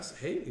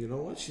Hey, you know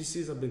what? She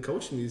sees I've been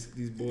coaching these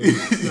boys.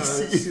 She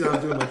sees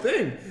I'm doing my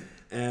thing.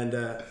 And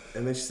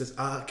then she says,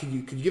 could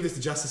you give this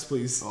to Justus,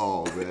 please?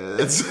 Oh man,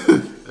 that's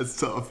tough. That's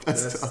tough.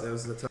 That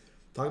was the tough.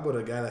 Talk about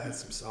a guy that had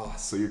some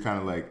sauce. So you're kind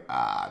of like,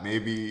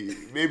 maybe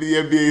the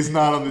NBA is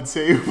not on the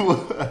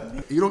table.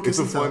 You don't. It's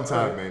a fun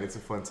time, man. It's a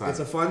fun time. It's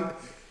a fun.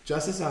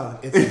 Justus Alleyn.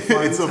 It's a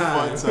fun it's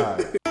time. It's a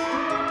fun time.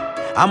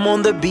 I'm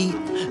on the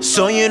beat,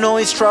 so you know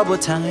it's trouble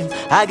time.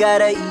 I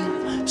gotta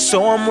eat,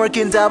 so I'm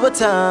working double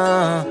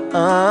time.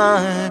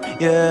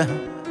 Yeah,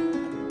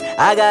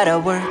 I gotta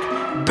work,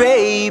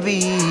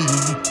 baby.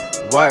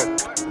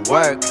 Work.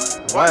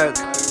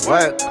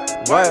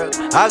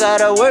 I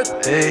gotta work,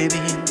 baby.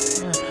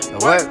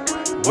 Work.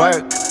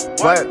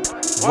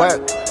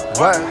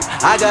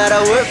 I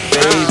gotta work,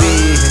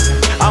 baby.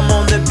 I'm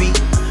on the beat,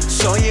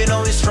 so you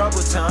know it's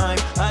trouble time.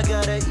 I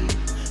gotta eat,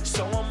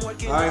 so I'm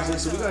working. All right,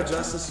 so we got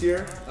Justus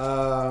here.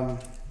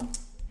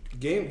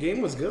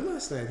 Game was good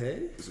last night, hey?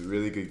 It was a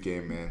really good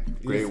game, man.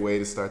 Great way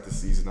to start the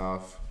season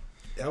off.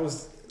 That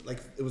was I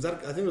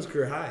think it was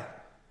career high.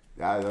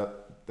 Yeah,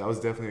 that was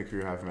definitely a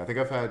career high for me. I think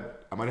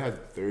I might have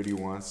had 30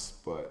 once,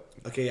 but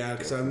okay, yeah.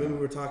 Because I remember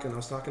I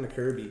was talking to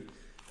Kirby,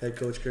 head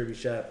coach Kirby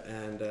Shep,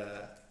 and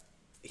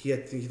we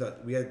had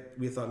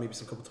thought maybe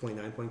some couple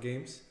 29-point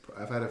games.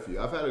 I've had a few.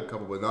 I've had a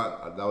couple, but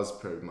not that was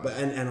pretty much. But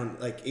and on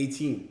like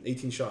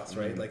 18 shots,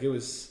 right? Like it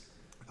was.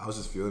 I was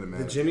just feeling it,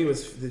 man. The Jimmy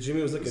was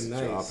looking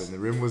nice, and the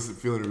rim was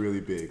feeling really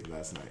big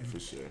last night for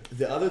sure.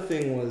 The other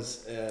thing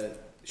was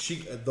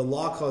the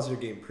law calls her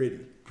game pretty.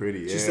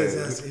 Pretty, She yeah.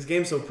 says his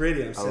game's so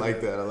pretty. I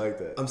like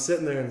that. I'm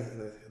sitting there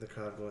in the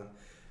crowd going,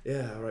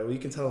 yeah, all right. Well, you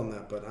can tell him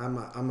that, but I'm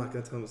not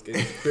gonna tell him his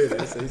game's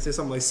pretty. So he says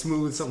something like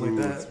smooth, something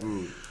like that.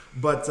 Smooth.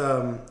 But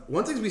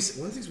one thing we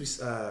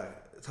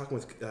talking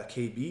with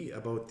KB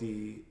about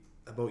the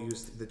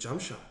jump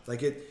shot.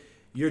 Like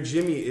your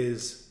Jimmy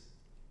is.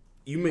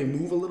 You may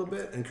move a little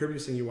bit, and Kirby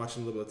was saying you're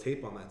watching a little bit of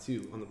tape on that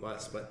too on the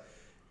bus, but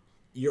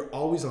you're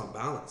always on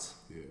balance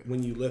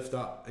when you lift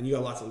up, and you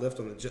got lots of lift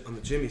on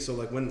the Jimmy. So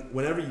like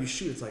whenever you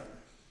shoot, it's like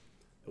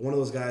one of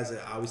those guys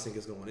that I always think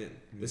is going in.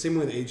 The same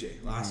way with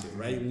AJ last year,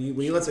 right? When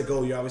you let it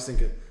go, you're always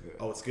thinking,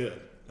 oh, it's good,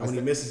 and when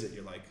he misses it,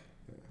 you're like.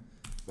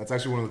 That's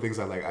actually one of the things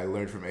I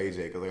learned from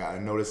AJ, because I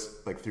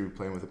noticed through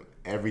playing with him,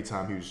 every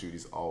time he would shoot,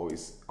 he's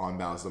always on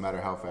balance, no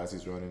matter how fast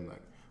he's running.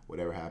 Like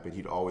whatever happened,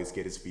 he'd always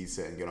get his feet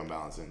set and get on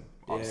balance. And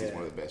obviously, he's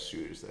one of the best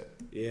shooters that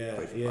play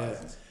for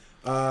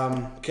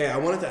Bison. Okay, I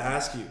wanted to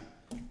ask you.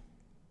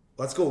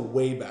 Let's go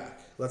way back.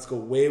 Let's go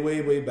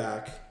way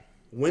back.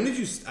 When did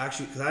you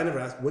actually? Because I never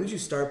asked. When did you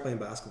start playing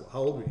basketball? How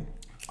old were you?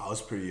 I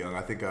was pretty young.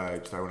 I think I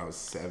started when I was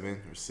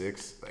 7 or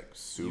 6, like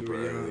super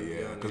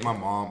early. Yeah, because young.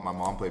 my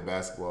mom played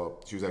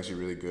basketball. She was actually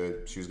really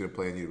good. She was gonna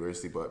play in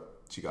university,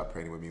 but she got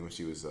pregnant with me when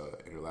she was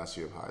in her last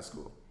year of high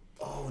school.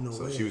 Oh no way!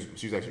 So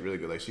she was actually really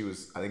good. Like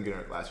I think in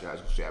her last year of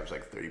high school, she averaged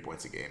like 30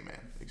 points a game, man.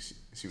 Like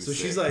she was. So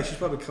sick. she's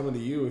probably coming to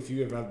you if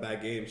you ever have a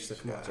bad game. She's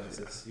like, come on,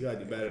 Justus, you gotta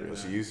do better. Well,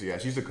 she used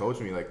to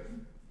coach me like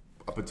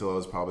up until I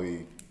was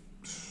probably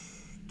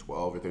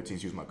 12 or 13.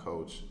 She was my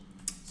coach,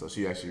 so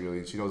she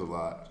knows a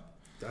lot.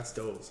 That's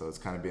dope. So it's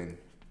kind of been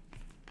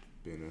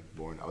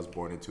born. I was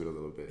born into it a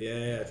little bit.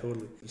 Yeah,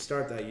 totally. You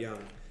start that young.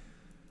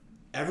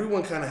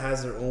 Everyone kind of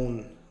has their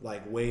own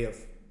like way of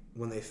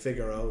when they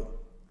figure out,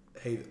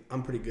 hey,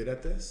 I'm pretty good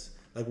at this.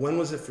 Like, when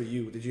was it for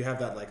you? Did you have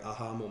that like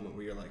aha moment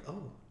where you're like,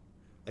 oh,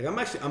 like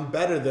I'm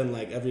better than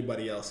like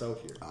everybody else out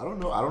here? I don't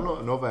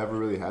know if I ever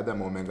really had that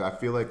moment. I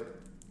feel like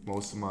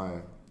most of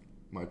my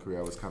career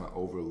I was kind of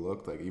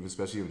overlooked. Like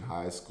especially in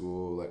high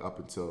school, like up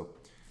until.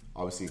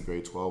 Obviously, in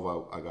grade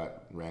 12, I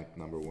got ranked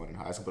number 1 in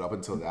high school. But up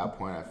until that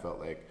point, I felt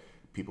like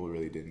people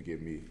really didn't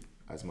give me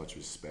as much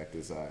respect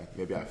as I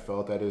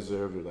felt I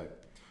deserved, or like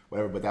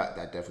whatever. But that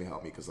definitely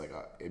helped me because like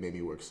it made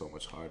me work so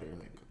much harder,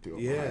 like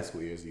throughout my high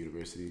school years,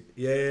 university.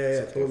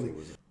 Yeah, totally.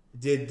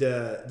 Did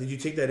you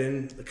take that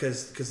in?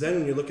 Because then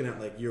when you're looking at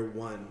like year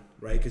 1,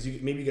 right? Because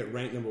you get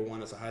ranked number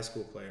 1 as a high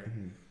school player.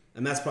 Mm-hmm.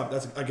 And that's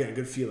again a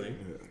good feeling.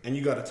 Yeah. And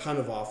you got a ton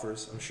of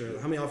offers, I'm sure.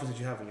 How many offers did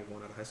you have when you were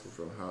going out of high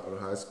school? Out of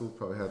high school,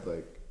 probably had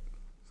like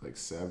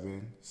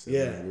 7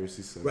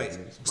 university 7. Right.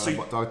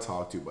 But I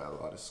talked to by a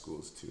lot of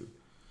schools too.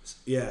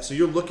 Yeah, so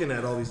you're looking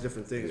at all these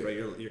different things, right?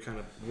 You're kind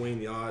of weighing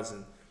the odds,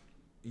 and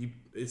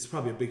it's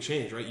probably a big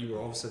change, right?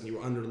 All of a sudden you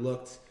were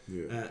underlooked,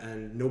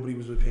 and nobody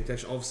was really paying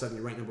attention. All of a sudden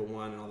you're ranked number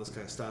 1 and all this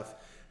kind of stuff.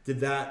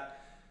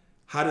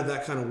 How did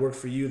that kind of work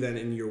for you then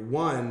in year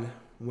 1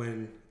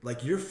 when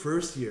like your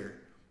first year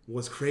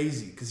was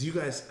crazy? Because you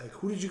guys, like,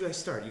 who did you guys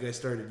start? You guys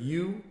started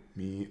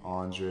me,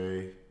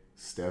 Andre,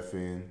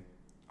 Stefan.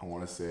 I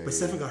want to say. But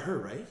Stefan got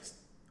hurt, right?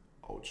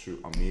 Oh,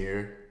 true.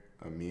 Amir,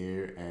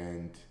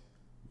 and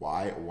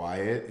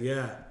Wyatt.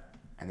 Yeah.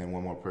 And then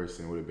one more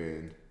person would have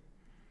been.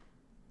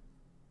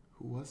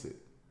 Who was it?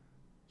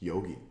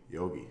 Yogi,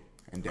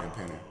 and Dan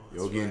Penner.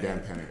 Yogi and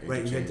Dan Penner.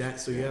 Right.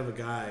 You have a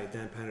guy,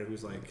 Dan Penner,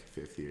 who's like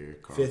fifth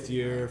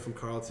year from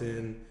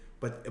Carleton,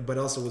 but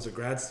also was a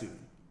grad student.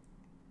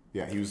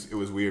 Yeah, it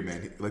was weird,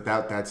 man. Like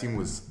that team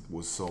was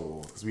so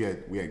old because we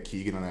had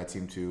Keegan on that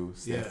team too.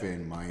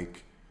 Stefan,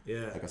 Mike.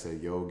 Yeah. Like I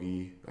said,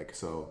 Yogi. Like,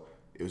 so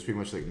it was pretty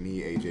much like me,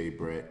 AJ,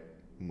 Brett,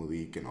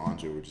 Malik, and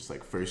Andre were just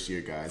like first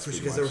year guys.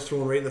 Because they were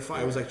thrown right in the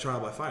fire. It was like trial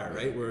by fire,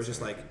 right? Where it was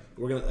just like,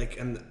 we're going to, like,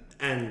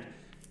 and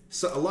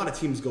so a lot of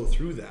teams go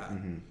through that.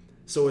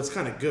 So it's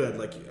kind of good.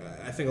 Like,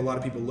 I think a lot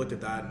of people looked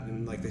at that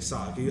and like they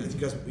saw, you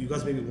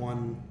guys maybe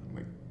won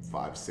like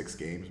 5-6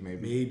 games,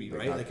 maybe. Maybe,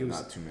 right? Not, like it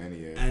was not too many.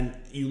 Yeah. And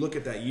you look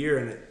at that year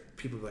and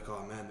people are like,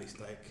 oh man,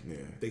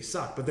 they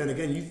suck. But then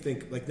again, you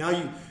think like now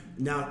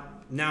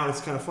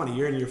it's kind of funny.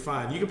 You're in year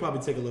 5. You could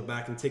probably take a look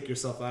back and take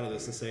yourself out of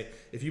this and say,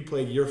 if you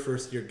played your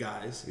first year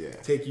guys,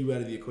 take you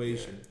out of the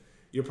equation,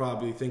 you're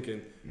probably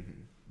thinking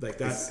like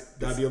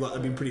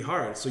that'd be pretty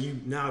hard. So you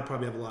now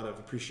probably have a lot of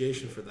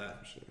appreciation for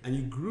that, and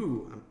you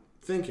grew. I'm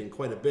thinking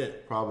quite a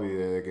bit. Probably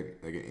like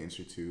an inch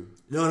or two.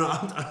 No.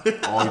 You're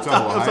talking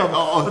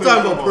about I'm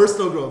talking about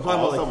personal growth. I'm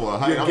talking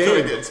about like I'm your trying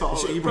game. to get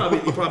taller. You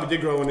probably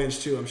did grow an inch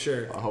too. I'm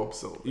sure. I hope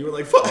so. You were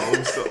like, fuck. I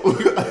hope so.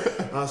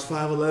 I was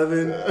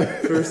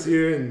 5'11", first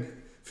year, and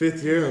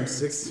 5th year I'm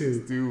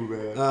 6'2". Dude,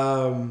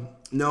 man.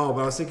 No,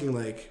 but I was thinking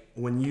like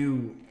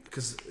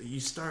because you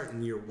start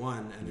in year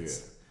 1 and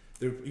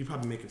you're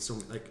probably making so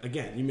many, like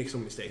again, you make so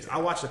many mistakes. I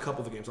watched a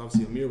couple of the games.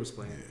 Obviously, Amir was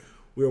playing.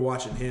 We were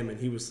watching him, and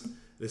he was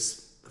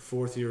this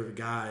 4th year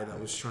guy that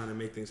was trying to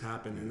make things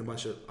happen, and a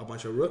bunch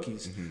of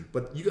rookies.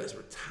 But you guys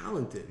were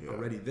talented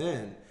already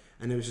then,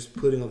 and it was just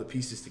putting all the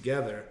pieces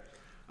together.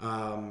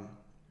 And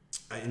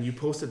you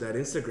posted that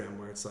Instagram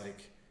where it's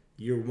like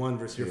year 1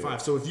 versus year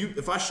 5. So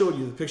if I showed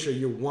you the picture of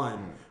year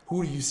 1,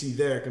 who do you see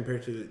there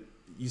compared to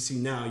you see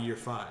now year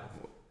 5?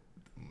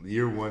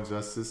 Year 1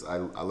 Justus, I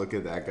look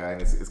at that guy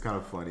and it's kind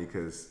of funny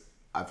because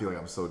I feel like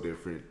I'm so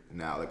different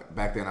now. Like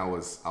back then I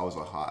was a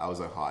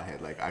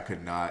hothead. Like I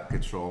could not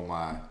control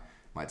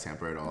my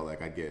temper at all.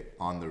 Like I get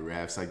on the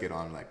refs, I get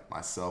on like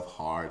myself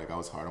hard. Like I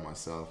was hard on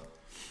myself.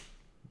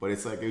 But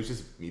it's like it was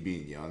just me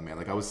being young, man.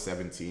 Like I was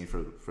 17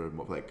 for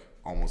like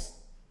almost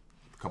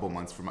a couple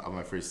months of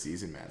my first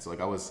season, man. So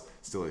like I was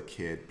still a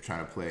kid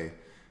trying to play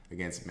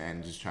against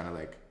men, just trying to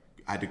like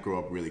I had to grow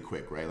up really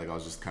quick, right? Like I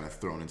was just kind of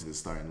thrown into the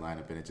starting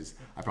lineup, and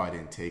I probably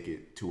didn't take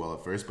it too well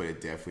at first, but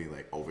it definitely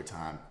like over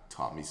time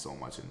taught me so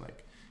much, and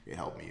like it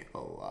helped me a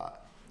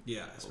lot.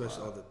 Yeah,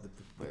 especially all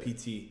the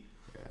PT.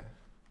 Yeah,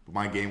 but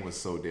my game was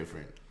so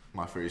different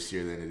my first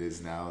year than it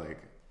is now.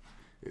 Like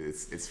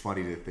it's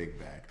funny to think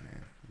back,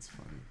 man. It's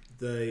funny.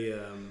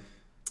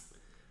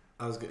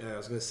 I was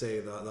gonna say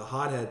the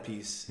hothead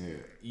piece. Yeah.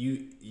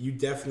 You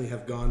definitely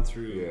have gone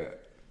through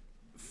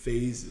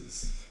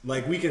phases.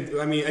 Like we can.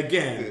 I mean,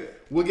 again,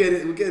 we'll get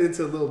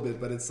into a little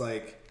bit, but it's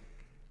like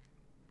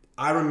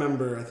I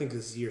remember. I think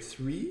this is year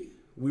 3.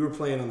 We were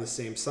playing on the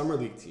same summer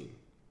league team.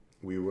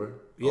 We were.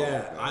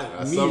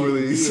 Yeah, summer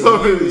league,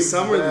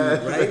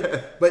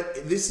 right?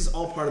 But this is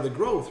all part of the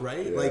growth,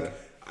 right? Yeah. Like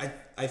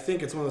I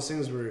think it's one of those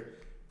things where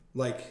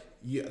like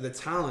the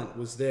talent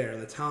was there,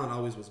 and the talent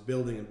always was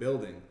building and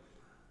building,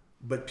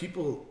 but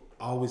people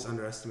always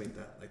underestimate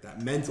that, like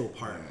that mental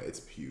part. Yeah,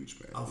 it's huge,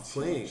 man. Of it's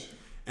playing, huge.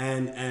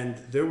 and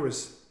there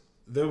was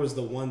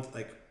the one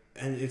like,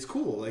 and it's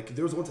cool. Like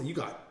there was one time you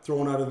got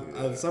thrown out of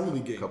the summer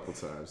league game a couple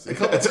times, man.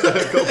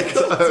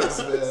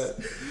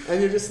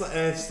 And you're just like,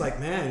 and it's like,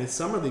 man, it's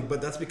summer league,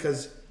 but that's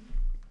because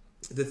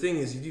the thing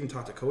is, you even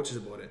talk to coaches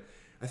about it.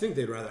 I think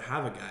they'd rather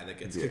have a guy that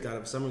gets kicked out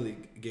of a summer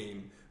league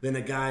game than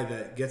a guy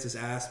that gets his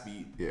ass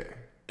beat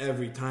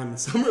every time in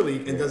summer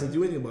league and doesn't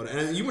do anything about it.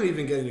 And you weren't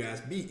even getting your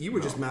ass beat. You were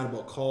just mad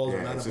about calls.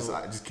 Yeah, I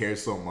just care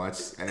so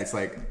much, and it's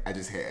like I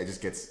just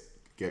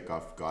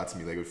got to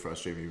me. Like it would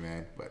frustrate me,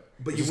 man.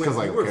 But you went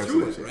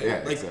through it, right?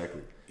 Yeah, like,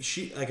 exactly.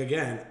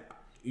 Again,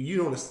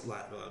 you noticed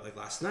like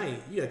last night,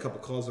 you had a couple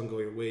calls don't go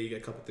your way. You got a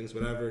couple things,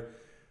 whatever.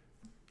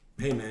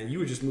 Hey man, you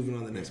were just moving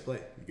on to the next play.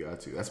 You got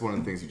to. That's one of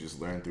the things you just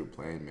learn through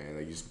playing, man.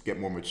 Like you just get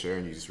more mature,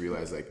 and you just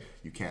realize like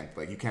you can't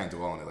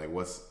dwell on it. Like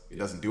it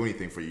doesn't do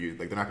anything for you.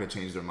 Like they're not gonna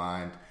change their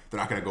mind. They're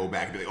not gonna go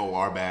back and be like, oh,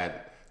 our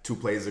bad. 2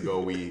 plays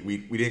ago we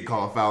didn't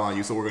call a foul on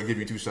you, so we're gonna give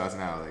you 2 shots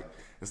now. Like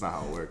that's not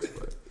how it works.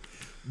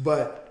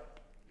 But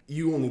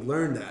you only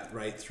learn that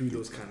right through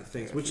those kind of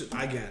things. Which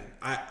again,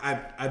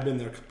 I've been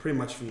there pretty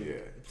much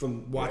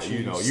from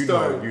watching you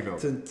start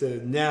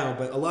to now.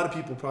 But a lot of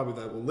people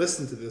probably that will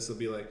listen to this will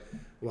be like,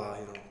 wow,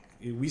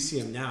 we see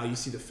him now. You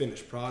see the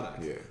finished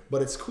product. Yeah.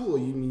 But it's cool.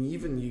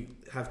 You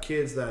have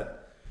kids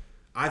that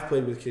I've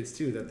played with kids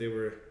too that they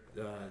were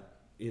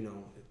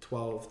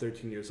 12,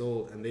 13 years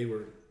old, and they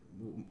were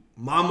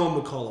my mom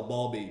would call a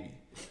ball baby.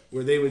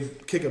 Where they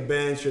would kick a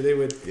bench or they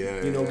would,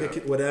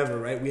 get whatever,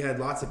 right? We had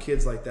lots of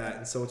kids like that.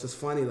 And so it's just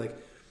funny, like,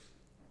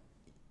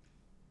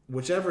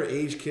 whichever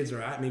age kids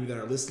are at, maybe that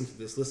are listening to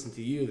this, listen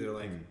to you, they're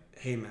like,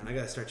 hey, man, I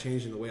got to start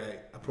changing the way I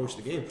approach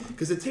the game.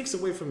 Because it takes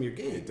away from your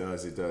game. It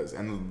does.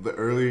 And the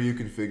earlier you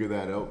can figure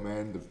that out,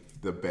 man,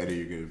 the better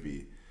you're going to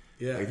be.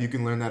 Yeah. Like, if you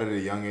can learn that at a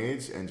young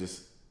age and you're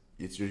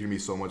going to be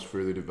so much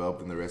further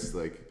developed than the rest of,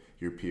 like,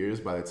 your peers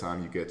by the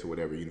time you get to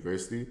whatever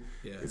university.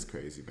 It's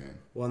crazy, man.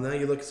 Well, now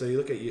you look at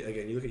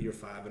year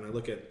 5, and I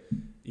look at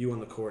you on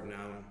the court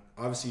now, and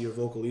obviously you're a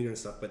vocal leader and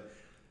stuff, but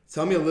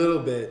tell me a little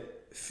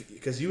bit,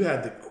 because you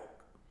had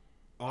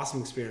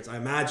awesome experience, I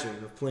imagine,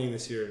 of playing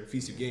this year in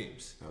FISU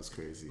Games. That was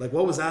crazy. Like,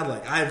 what was that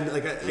like?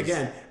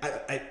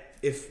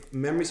 If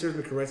memory serves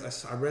me correct,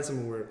 I read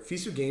somewhere where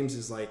FISU Games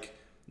is like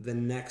the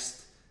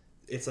next.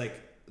 It's like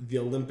the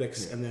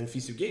Olympics and then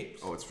FISU Games.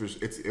 Oh,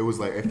 it was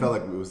like, it felt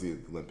like it was the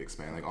Olympics,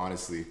 man. Like,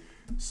 honestly,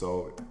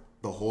 so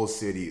the whole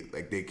city,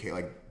 like,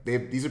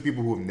 these are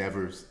people who have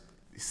never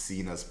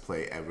seen us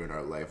play ever in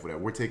our life.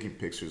 Whatever. We're taking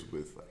pictures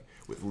with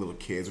little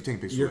kids. We're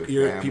taking pictures with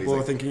families. People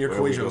are thinking you're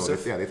Kawhi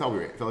Joseph. Yeah, they felt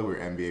like we were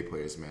NBA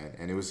players, man.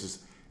 And it was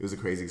a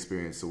crazy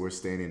experience. So we're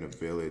staying in a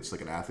village,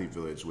 like an athlete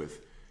village, with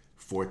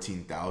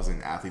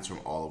 14,000 athletes from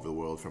all over the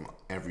world, from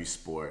every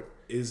sport.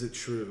 Is it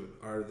true?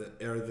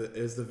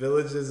 Is the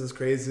villages as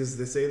crazy as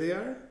they say they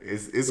are?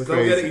 It's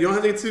crazy. You don't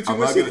have to get too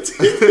much.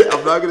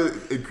 I'm not gonna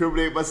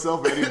incriminate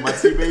myself or any of my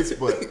teammates,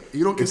 but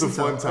you don't. It's a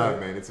fun time,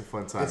 man. It's a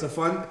fun time. It's a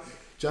fun.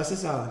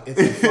 Justus Alleyn. It's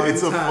a fun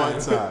it's time.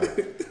 It's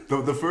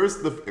a fun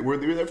time. We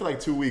were there for like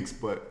 2 weeks,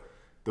 but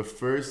the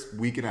first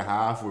week and a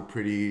half were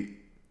pretty.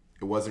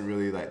 It wasn't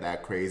really like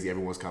that crazy.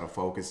 Everyone was kind of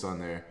focused on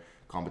their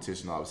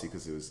competition, obviously,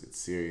 because it's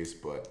serious.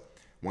 But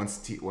once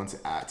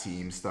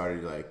teams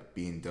started like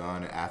being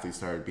done, and athletes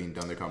started being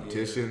done their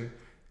competition,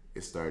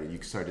 you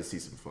started to see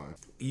some fun.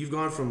 You've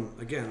gone from,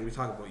 again, we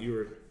talk about you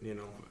were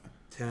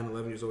 10,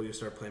 11 years old, you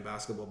started playing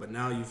basketball, but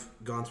now you've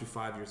gone through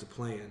 5 years of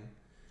playing.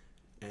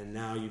 And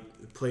now you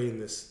play in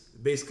this,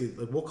 basically,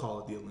 like, we'll call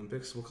it the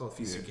Olympics. We'll call it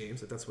FISU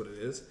Games. Like, that's what it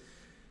is.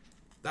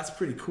 That's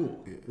pretty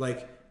cool. Yeah.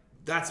 Like,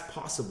 that's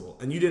possible.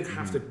 And you didn't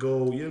have to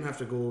go. You didn't have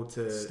to go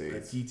to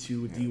States. A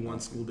D2,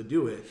 D1 school to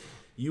do it.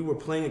 You were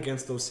playing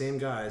against those same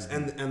guys,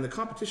 and the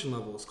competition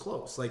level is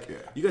close. Like,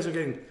 you guys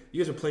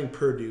are playing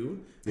Purdue.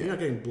 And you're not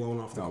getting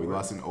blown off the court. We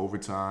lost in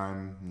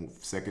overtime.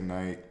 Second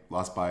night,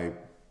 lost by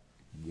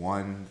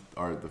 1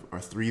 or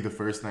 3 the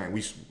first night.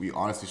 We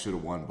honestly should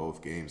have won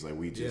both games. Like,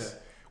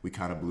 we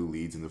kind of blew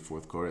leads in the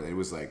fourth quarter. It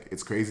was like,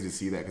 it's crazy to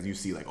see that, because you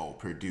see like, oh,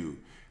 Purdue,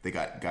 they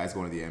got guys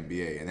going to the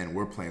NBA, and then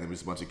we're playing them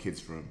with a bunch of kids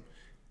from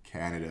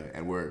Canada,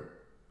 and we're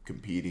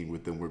competing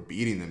with them, we're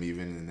beating them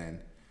even, and then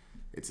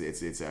it's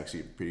actually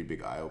a pretty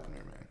big eye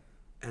opener,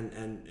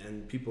 man.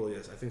 And people,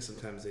 yes, I think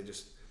sometimes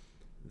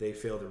they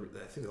fail to.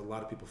 I think a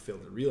lot of people fail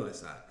to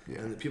realize that,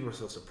 and people are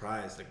so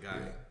surprised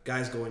that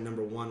guys going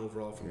number 1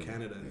 overall from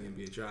Canada in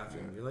the NBA draft,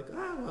 and you're like,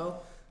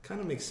 well,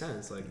 kind of makes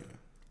sense, like.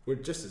 We're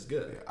just as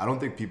good. I don't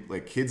think people,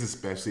 like kids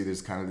especially,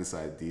 there's kind of this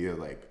idea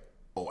like,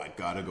 oh, I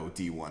gotta go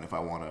D1 if I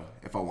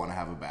wanna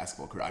have a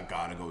basketball career. I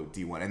gotta go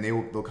D1, and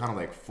they'll kind of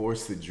like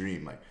force the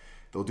dream. Like,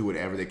 they'll do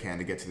whatever they can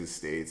to get to the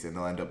States, and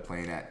they'll end up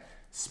playing at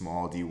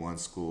small D1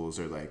 schools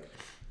or like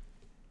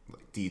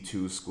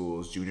D2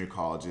 schools, junior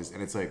colleges,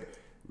 and it's like,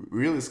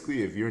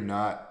 realistically, if you're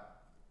not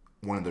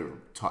one of the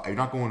top, if you're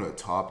not going to a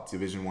top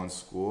Division 1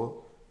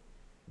 school,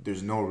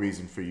 there's no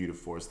reason for you to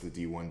force the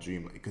D1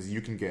 dream, because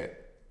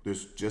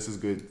there's just as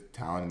good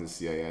talent in the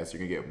CIS. You're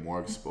going to get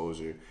more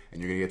exposure, and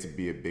you're going to get to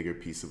be a bigger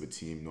piece of a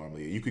team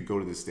normally. You could go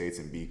to the States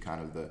and be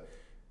kind of the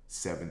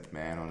 7th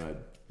man on a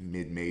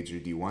mid-major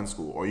D1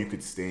 school, or you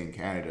could stay in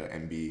Canada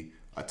and be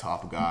a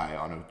top guy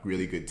on a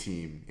really good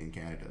team in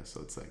Canada. So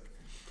it's like...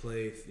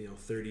 play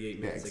 38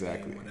 minutes a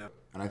game, whatever.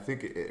 And I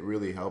think it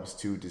really helps,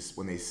 too, just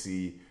when they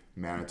see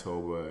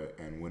Manitoba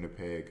and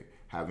Winnipeg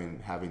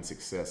having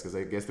success, because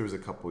I guess there was a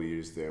couple of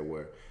years there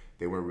where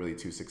they weren't really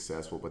too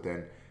successful, but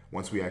then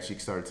once we actually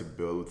started to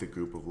build with a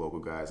group of local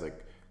guys,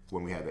 like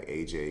when we had the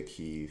AJ,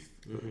 Keith,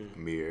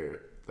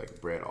 Amir, like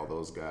Brett, all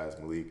those guys,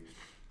 Malik,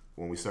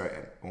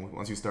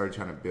 once we started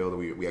trying to build,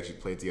 we actually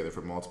played together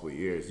for multiple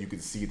years. You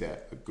could see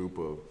that a group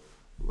of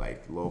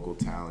like local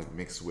talent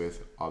mixed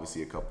with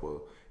obviously a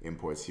couple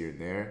imports here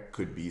and there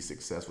could be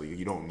successful.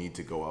 You don't need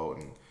to go out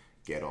and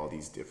get all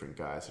these different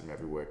guys from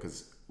everywhere,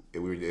 because it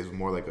was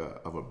more like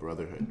of a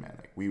brotherhood, man.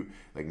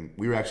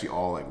 We were actually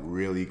all like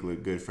really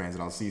good friends,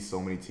 and I'll see so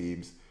many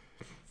teams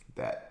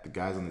that the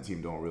guys on the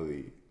team don't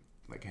really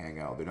like hang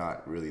out. They're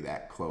not really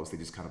that close. They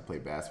just kind of play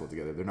basketball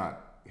together. They're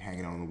not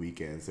hanging out on the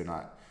weekends. They're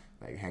not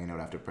like hanging out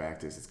after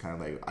practice. It's kind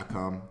of like, I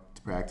come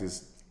to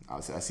practice, I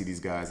see these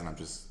guys, and I'm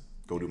just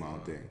go do my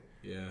own thing.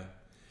 Yeah.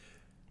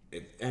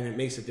 And it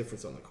makes a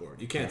difference on the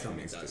court. You can't tell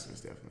me it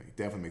doesn't.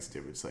 Definitely makes a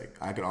difference. Like,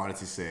 I could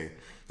honestly say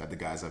that the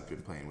guys I've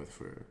been playing with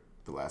for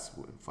the last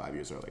 5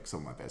 years are like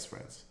some of my best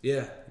friends.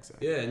 Yeah.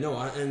 Exactly. Yeah.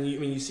 No.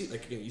 You see,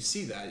 like, again, you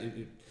see that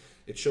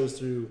it shows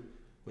through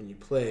when you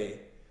play.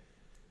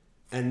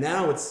 And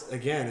now it's,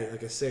 again,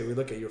 like I say, we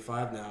look at year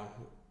 5 now.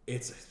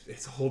 It's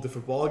a whole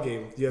different ball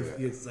game. You have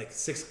it's like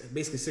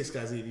basically six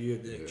guys leave. You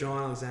had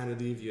John Alexander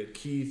leave. You had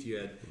Keith. You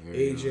had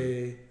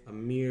AJ,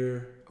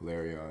 Amir,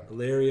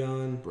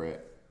 Alarion,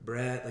 Brett.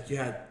 Like, you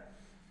had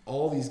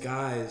all these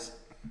guys,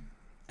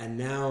 and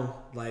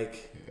now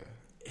like,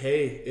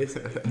 hey,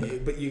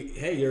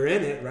 you're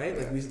in it, right?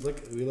 Like, we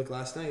look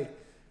last night,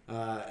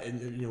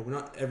 and we're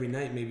not every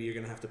night. Maybe you're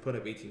gonna have to put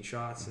up 18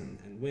 shots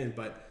and win,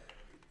 but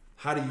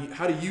how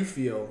do you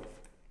feel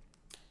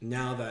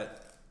now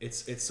that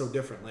it's so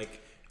different?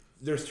 Like,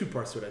 there's 2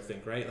 parts to it, I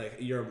think, right? Like,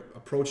 your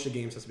approach to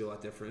games has to be a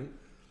lot different,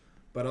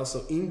 but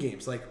also in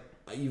games, like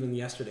even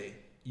yesterday,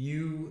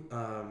 you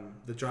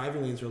the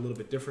driving lanes are a little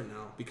bit different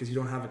now because you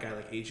don't have a guy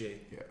like AJ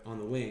on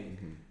the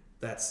wing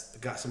that's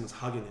got someone's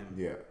hugging him.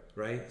 Yeah.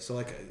 Right. So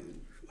like,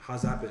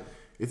 how's that been?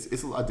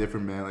 It's a lot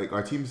different, man. Like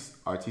our team's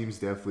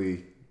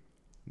definitely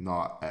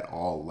not at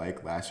all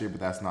like last year, but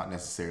that's not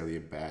necessarily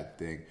a bad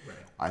thing. Right.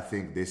 I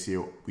think this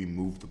year we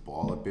moved the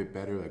ball a bit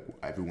better. Like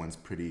everyone's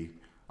pretty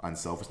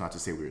unselfish. Not to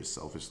say we were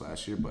selfish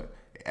last year, but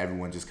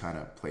everyone just kind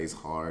of plays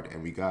hard,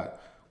 and we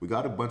got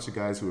a bunch of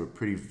guys who are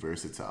pretty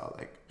versatile,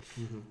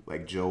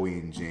 like Joey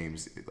and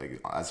James, like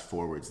as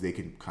forwards. They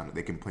can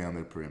play on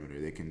the perimeter.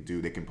 They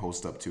can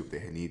post up too if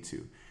they need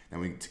to.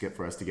 And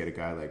for us to get a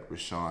guy like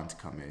Rashawn to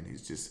come in,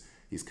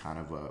 he's kind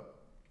of a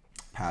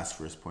pass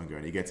first point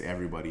guard. He gets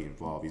everybody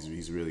involved.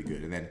 He's really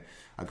good. And then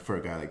for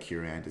a guy like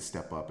Kieran to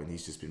step up, and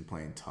he's just been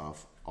playing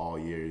tough all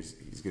year.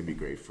 He's gonna be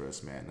great for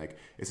us, man. Like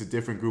it's a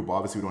different group.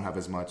 Obviously, we don't have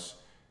as much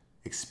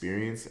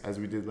experience as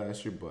we did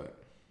last year, but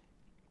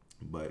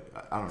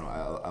I don't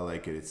know. I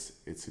like it.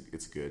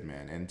 It's good,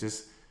 man. And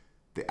just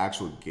the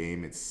actual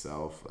game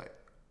itself, like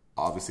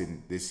obviously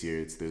this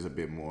year there's a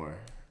bit more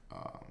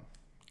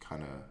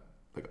kind of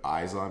like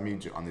eyes on me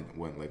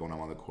when I'm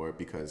on the court,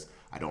 because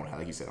I don't have,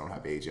 like you said, I don't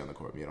have AJ on the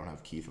court. I don't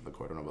have Keith on the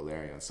court. I don't have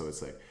Valerian. So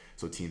it's like,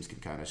 so teams can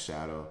kind of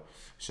shadow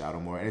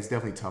more, and it's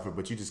definitely tougher.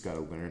 But you just got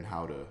to learn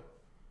how to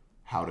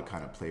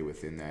kind of play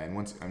within that. And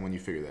when you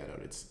figure that out,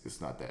 it's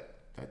not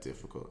that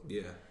difficult.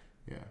 Yeah.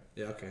 Yeah.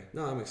 Yeah. Okay.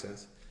 No, that makes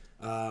sense.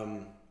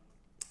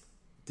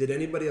 Did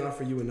anybody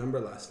offer you a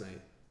number last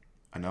night?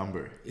 A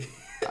number?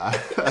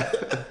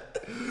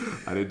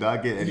 I did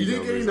not get any numbers. You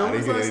didn't get any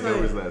numbers I didn't get any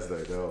numbers last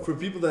night, no. For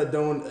people that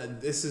don't,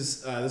 this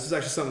is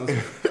actually something.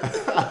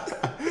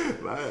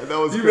 That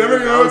was. You remember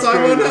what I'm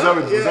talking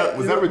about?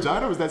 Was that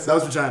Regina? Or was that? That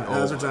was Regina. Oh,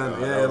 that was Regina.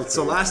 God, yeah. was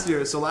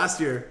So last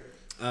year,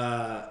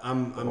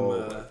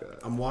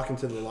 I'm walking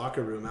to the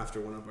locker room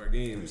after one of our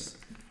games,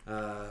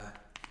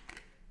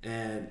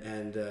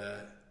 and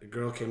a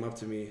girl came up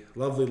to me,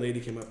 lovely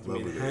lady came up to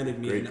me and handed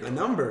me a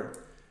number.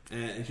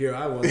 And here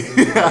I was.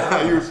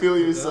 You were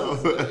feeling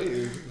yourself.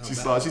 She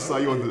saw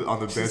you on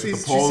the bench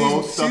with the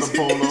polo.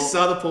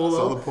 Saw the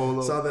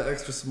polo. Saw the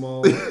extra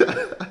small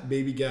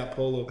baby Gap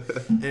polo.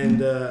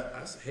 And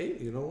I said, hey,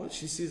 you know what?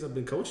 She sees I've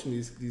been coaching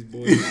these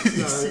boys.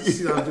 She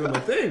sees I'm doing my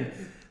thing.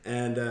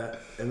 And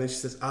then she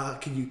says,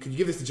 could you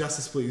give this to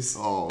Justus, please?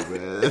 Oh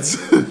man, that's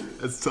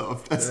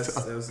tough.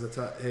 That was the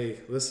tough. Hey,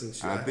 listen.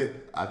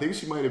 I think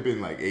she might have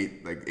been like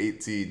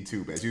 18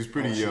 too, man. She was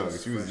pretty young.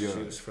 She was young.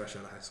 She was fresh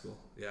out of high school.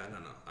 Yeah, no.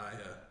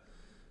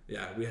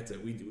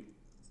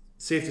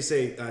 Safe to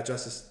say,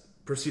 Justus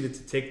proceeded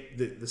to take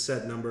the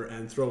said number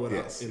and throw it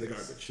out in the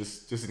garbage.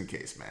 Just in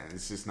case, man.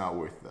 It's just not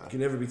worth that. You can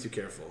never be too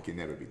careful. You can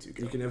never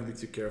be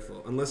too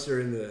careful. Unless you're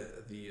in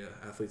the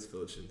Athletes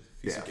Village in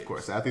FISU Games. Of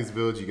course. Athletes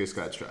Village, you just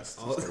gotta trust.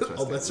 All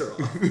bets are off.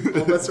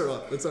 All bets are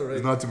off. That's all right.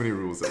 There's not too many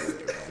rules out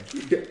there,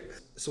 man. Yeah.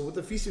 So with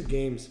the FISU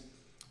Games,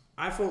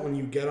 I felt when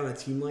you get on a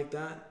team like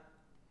that,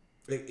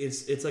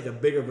 it's like a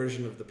bigger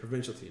version of the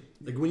provincial team.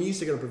 Like when you used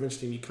to get on a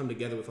provincial team, you come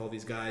together with all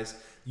these guys.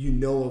 You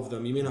know of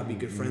them. You may not be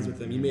good friends with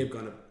them. You may have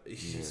gone to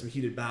some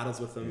heated battles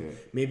with them. Yeah.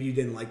 Maybe you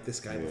didn't like this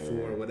guy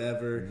before or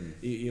whatever.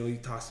 You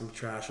talk some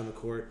trash on the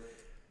court.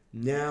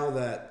 Now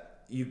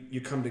that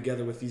you come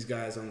together with these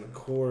guys on the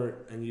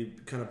court and you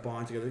kind of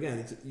bond together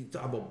again, you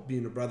talk about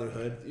being a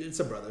brotherhood. It's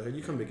a brotherhood.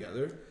 You come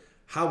together.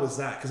 How was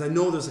that? Because I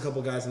know there's a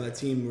couple guys on that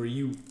team where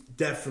you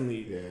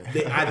definitely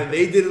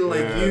they didn't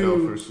like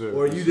you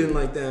or you didn't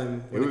like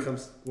them when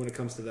it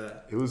comes to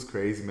that. It was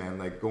crazy, man.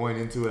 Like going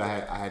into it,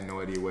 I had no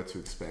idea what to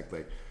expect.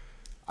 Like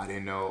I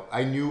didn't know.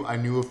 I knew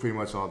of pretty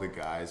much all the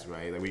guys,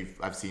 right? Like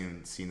I've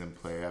seen them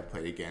play. I've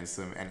played against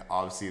them, and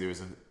obviously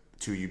there's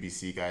two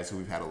UBC guys who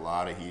we've had a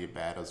lot of heated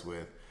battles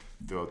with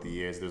throughout the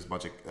years.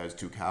 There's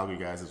two Calgary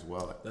guys as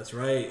well. That's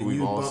right. So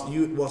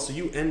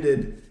you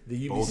ended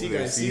the UBC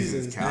guys'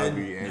 seasons,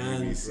 Calgary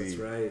and UBC. That's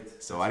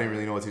right. So I didn't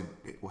really know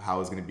how I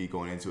was going to be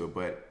going into it,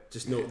 but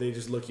just know they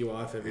just look you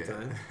off every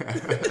time.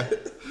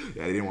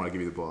 Yeah, they didn't want to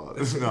give me the ball.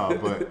 No,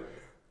 but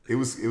it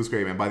was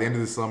great, man. By the end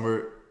of the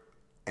summer,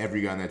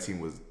 every guy on that team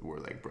were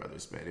like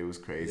brothers, man. It was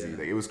crazy. Yeah.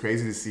 Like it was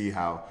crazy to see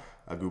how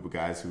a group of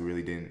guys who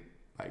really didn't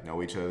like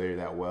know each other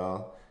that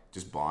well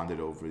just bonded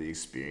over the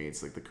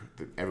experience. Like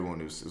everyone,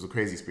 it was a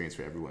crazy experience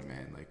for everyone,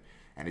 man. Like,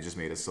 and it just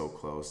made us so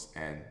close.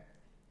 And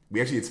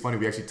it's funny.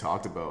 We actually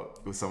talked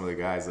about with some of the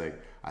guys.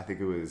 Like, I think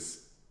it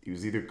was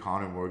either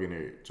Connor Morgan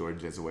or Jordan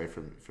Jesaway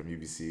from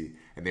UBC,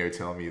 and they were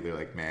telling me, they're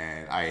like,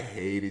 man, I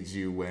hated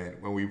you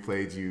when we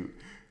played you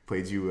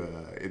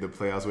in the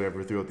playoffs,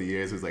 whatever, throughout the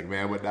years. It was like,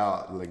 man, but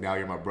now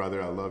you're my brother.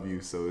 I love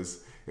you. So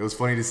it was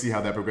funny to see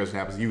how that progression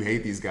happens. You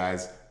hate these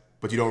guys,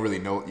 but you don't really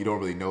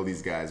know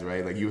these guys,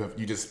 right? Like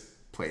you just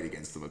played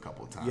against them a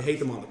couple of times. You hate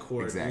them on the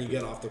court, exactly. And you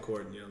get off the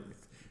court,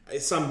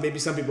 and maybe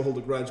some people hold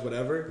a grudge,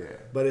 whatever. Yeah.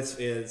 But it's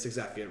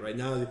exactly it. Right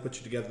now they put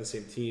you together in the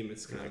same team.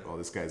 It's kind of like,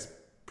 this guy's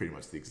pretty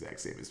much the exact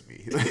same as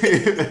me.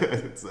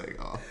 It's like,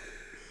 oh.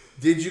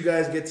 Did you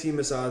guys get team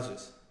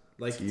massages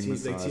like Team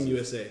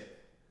USA?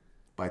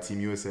 By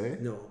Team USA?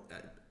 No,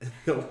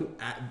 No,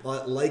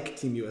 like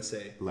Team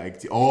USA.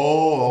 Like, Did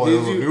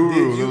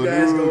you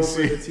guys go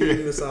for the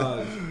team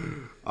massage?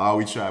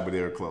 We tried, but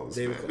they were closed.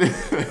 They were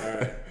closed. All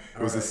right.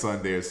 It was a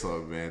Sunday or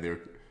so, man. They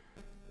were.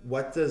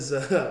 What do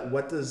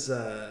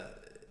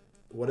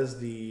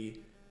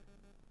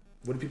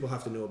people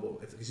have to know about?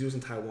 Because he was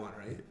in Taiwan,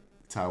 right?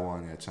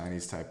 Taiwan, yeah,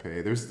 Chinese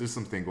Taipei. There's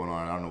something going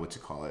on. I don't know what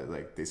you call it.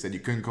 Like they said, you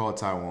couldn't call it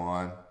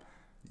Taiwan.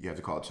 You have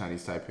to call it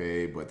Chinese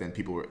Taipei. But then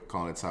people were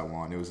calling it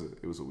Taiwan. It was a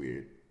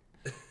weird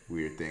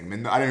thing. I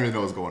mean, I didn't really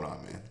know what was going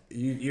on, man.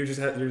 You're just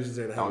there to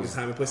have a good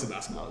time and play some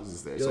basketball. I was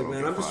just there. You're like,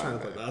 man, I'm just trying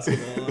to play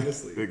basketball,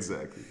 honestly.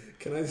 Exactly.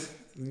 Can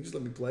you just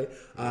let me play?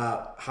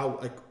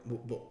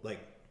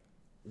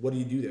 What do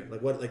you do there?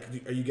 Like, what, like,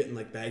 are you getting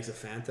like bags of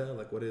Fanta?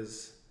 Like, what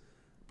is?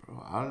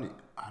 Bro, I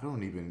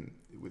don't even.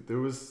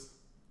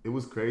 It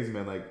was crazy,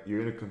 man. Like,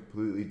 you're in a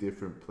completely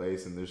different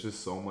place, and there's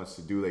just so much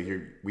to do. Like,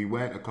 we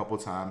went a couple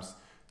times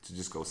to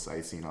just go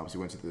sightseeing. Obviously,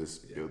 we went to this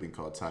building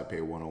called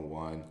Taipei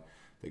 101,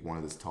 like one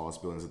of the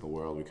tallest buildings in the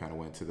world. We kind of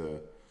went to the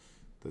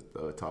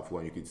top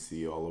floor, and you could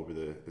see all over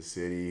the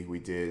city. We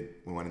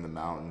went in the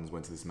mountains,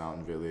 went to this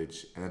mountain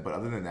village, but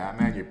other than that,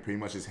 man, you're pretty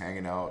much just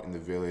hanging out in the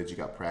village. You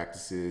got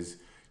practices.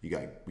 We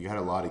had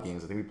a lot of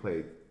games. I think we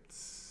played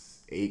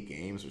 8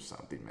 games or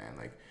something, man.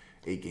 Like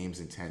 8 games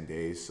in 10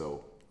 days.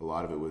 So a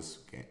lot of it was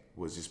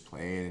just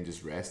playing and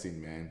just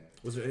resting, man.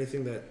 Was there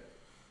anything that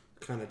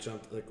kind of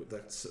jumped, like,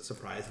 that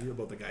surprised you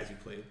about the guys you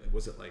played? Like,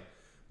 was it like,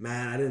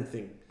 man, I didn't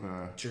think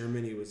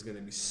Germany was going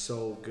to be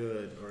so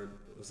good, or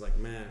it was like,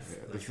 man.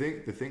 Yeah,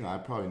 like, the thing I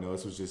probably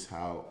noticed was just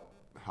how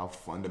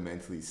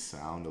fundamentally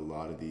sound a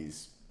lot of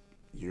these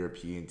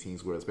European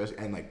teams were, especially,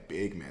 and like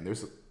big, man.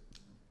 There's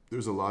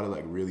a lot of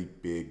like really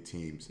big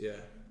teams. Yeah,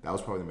 that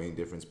was probably the main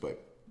difference,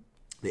 but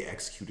they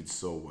executed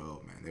so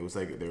well, man. It was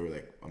like they were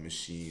like a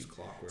machine.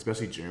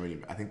 Especially Germany.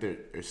 I think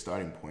their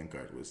starting point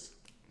guard was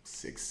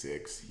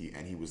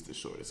 6'6". He was the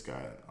shortest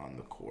guy on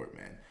the court,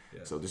 man.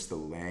 Yeah. So just the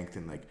length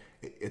and like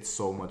it's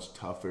so much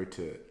tougher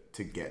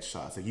to get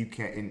shots. Like you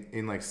can't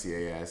in like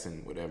CAS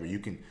and whatever, you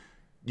can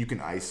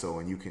ISO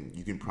and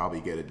you can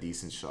probably get a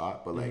decent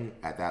shot, but like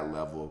at that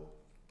level,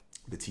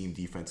 the team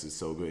defense is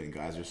so good and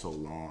guys are so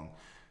long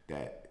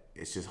that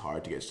it's just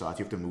hard to get shots.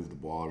 You have to move the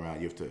ball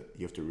around. You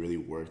have to really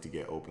work to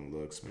get open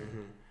looks, man.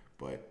 Mm-hmm.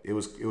 But it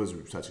was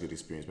such a good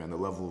experience, man. The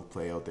level of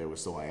play out there was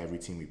so high. Every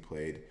team we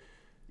played,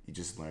 you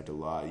just learned a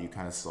lot. You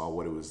kind of saw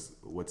what it's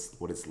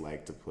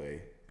like to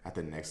play at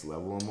the next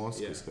level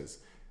almost, because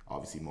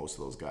obviously most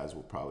of those guys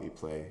will probably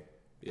play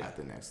at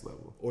the next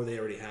level, or they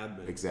already have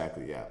been.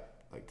 Exactly, yeah.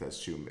 Like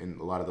that's true, and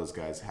a lot of those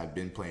guys have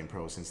been playing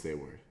pro since they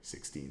were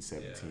 16,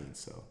 17.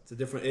 So it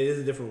is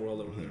a different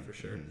world over there for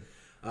sure.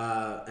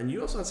 And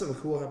you also had something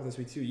cool happen this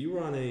week too. You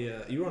were on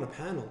a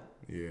panel.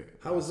 Yeah.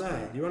 How was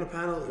that? You were on a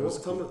panel.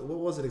 Tell me, what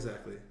was it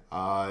exactly?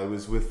 It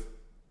was with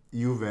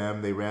U of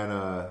M. They ran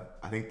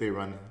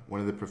one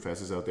of the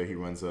professors out there. He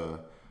runs a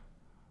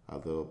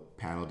little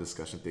panel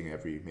discussion thing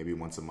maybe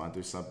once a month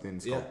or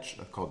something. It's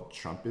called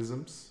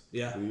Trumpisms.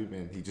 Yeah. I believe,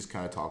 and he just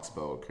kind of talks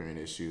about current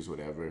issues,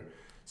 whatever.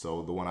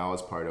 So the one I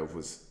was part of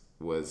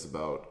was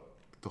about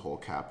the whole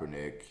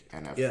Kaepernick,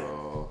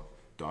 NFL,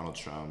 Donald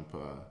Trump,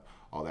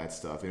 all that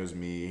stuff. It was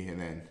me and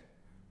then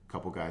a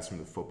couple guys from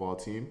the football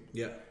team.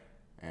 Yeah.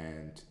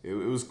 And it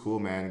was cool,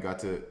 man.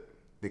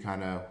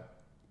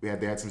 They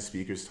had some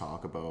speakers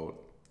talk about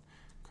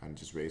kind of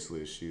just racial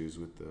issues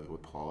with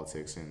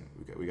politics, and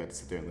we got to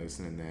sit there and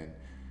listen. And then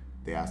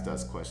they asked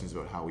us questions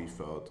about how we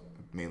felt,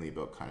 mainly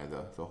about kind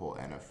of the whole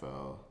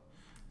NFL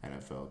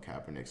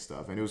Kaepernick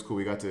stuff. And it was cool.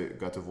 We got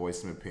to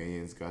voice some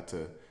opinions, got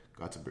to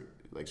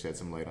like shed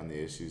some light on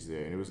the issues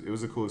there. And it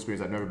was a cool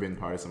experience. I've never been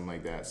part of something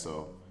like that,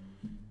 so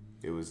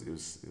it was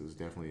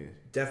definitely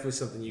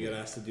something you got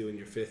asked to do in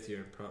your 5th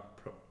year.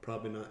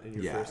 Probably not in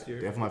your first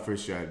year. Definitely my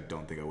first year. I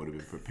don't think I would have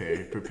been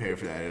prepared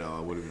for that at all. I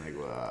would have been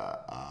like,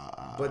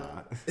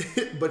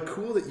 But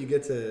cool that you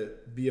get to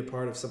be a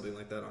part of something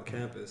like that on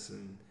campus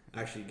and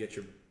actually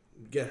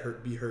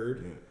be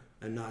heard,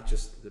 and not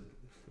just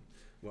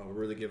we're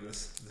really giving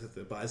us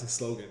the Bison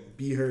slogan: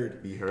 "Be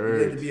heard." Be heard.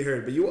 You get to be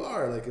heard, but you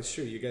are, like, it's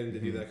true. You're getting to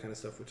do that kind of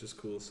stuff, which is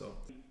cool. So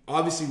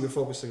obviously we're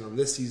focusing on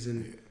this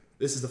season. Yeah.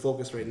 This is the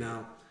focus right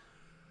now.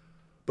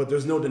 But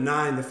there's no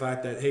denying the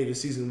fact that, hey, the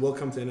season will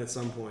come to an end at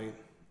some point.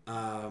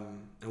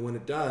 And when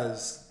it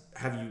does,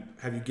 have you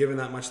given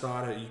that much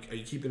thought? Are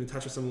you keeping in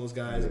touch with some of those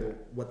guys about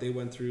what they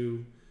went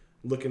through,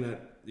 looking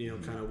at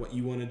kind of what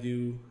you want to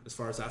do as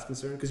far as that's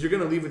concerned? Because you're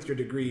going to leave with your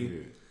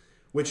degree,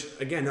 which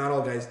again, not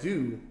all guys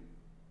do.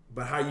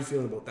 But how are you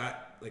feeling about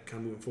that, like,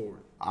 kind of moving forward?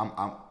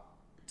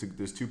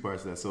 There's 2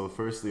 parts to that. So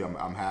firstly,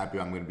 I'm happy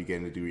I'm going to be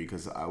getting a degree,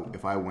 because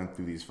if I went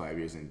through these 5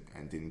 years and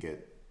didn't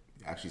get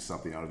actually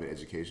something out of it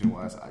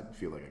education-wise, I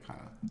feel like I kind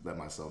of let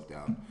myself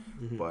down.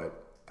 Mm-hmm.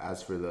 But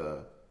as for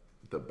the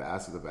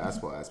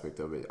basketball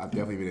aspect of it, I've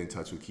definitely been in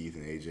touch with Keith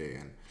and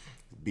AJ, and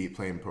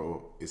playing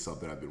pro is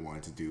something I've been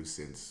wanting to do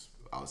since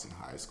I was in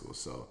high school.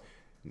 So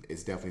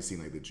it's definitely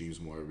seemed like the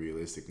dream's more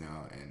realistic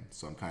now, and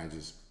so I'm kind of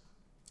just,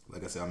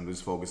 like I said, I'm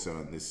just focusing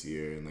on this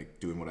year and like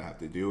doing what I have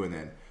to do, and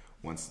then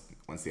once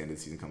the end of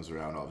the season comes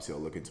around, obviously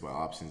I'll look into my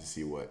options to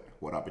see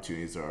what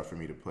opportunities there are for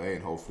me to play,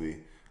 and hopefully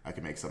I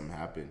can make something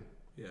happen.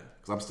 Yeah.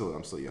 Because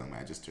I'm still young,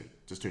 man. I just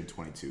turned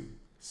 22,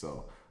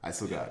 so I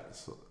feel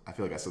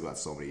like I still got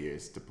so many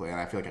years to play, and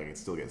I feel like I can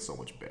still get so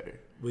much better.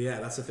 Well, yeah,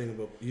 that's the thing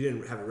about you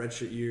didn't have a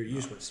redshirt year. You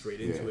just went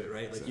straight into it,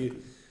 right? Like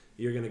exactly.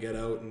 you're gonna get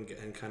out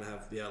and kind of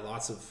have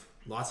lots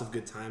of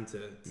good time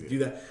to do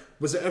that.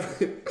 Was there ever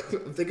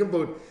think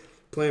about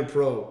playing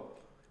pro?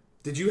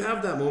 Did you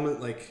have that moment,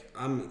 like,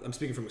 I'm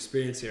speaking from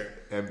experience here.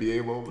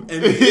 NBA moment?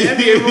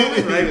 NBA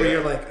moment, right? Where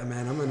you're like, oh,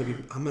 man, I'm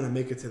gonna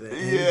make it to the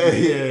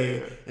NBA.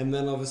 Yeah. And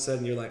then all of a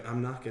sudden you're like,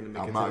 I'm not gonna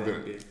make it to the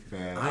NBA.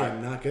 Man, I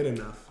am not good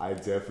enough. I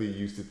definitely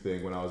used to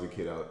think when I was a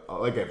kid,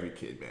 like every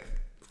kid, man,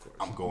 of course,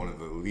 I'm going to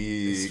the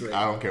league.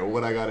 I don't care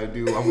what I gotta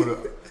do.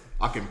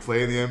 I can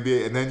play in the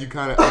NBA. And then you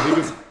kind of, I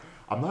think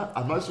I'm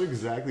not sure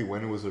exactly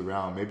when it was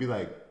around. Maybe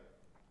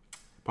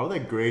probably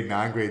grade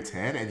 9, grade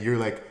 10, and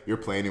you're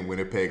playing in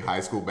Winnipeg high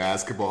school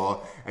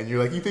basketball, and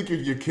you're like, you think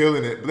you're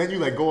killing it, but then you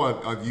go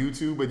on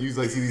YouTube and you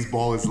see these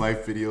Ball is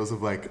Life videos of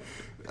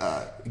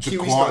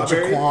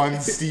Jaquan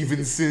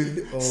Stevenson,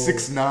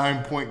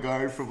 6'9" point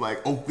guard from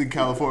Oakland,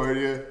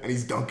 California, and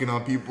he's dunking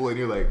on people, and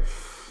you're like,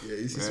 yeah,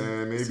 you see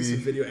some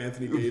video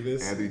Anthony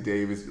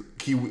Davis,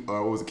 Kiwi,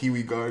 what was it,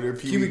 Kiwi Gardner,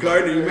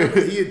 you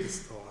remember?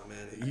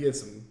 He had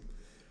some.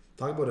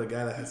 Talk about a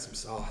guy that had some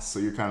sauce. So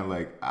you're kind of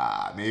like,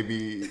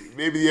 maybe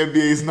the NBA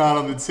is not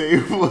on the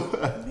table.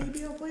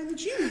 Maybe I'll play in the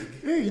G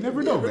League. Hey, you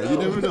never know, man. You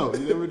never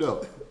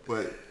know.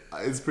 But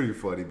it's pretty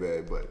funny,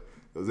 man. But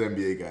those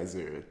NBA guys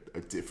are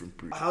a different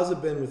breed. How's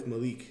it been with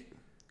Malik?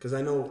 Because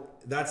I know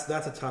that's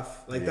a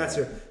tough, that's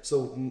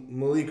so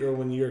Malik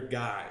Irwin, your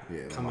guy,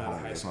 coming out of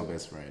high school.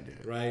 That's my best friend,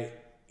 right?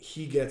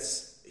 He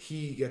gets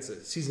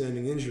a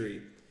season-ending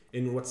injury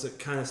in what's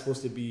kind of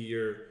supposed to be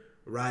your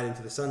ride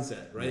into the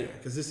sunset, right?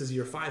 Because this is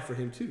year 5 for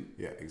him too.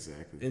 Yeah,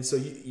 exactly. And so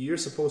you're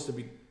supposed to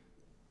be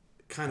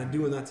kind of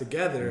doing that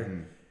together.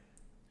 Mm-hmm.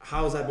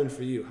 How has that been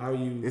for you? How are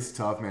you? It's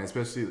tough, man.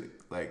 Especially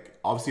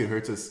obviously it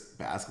hurts us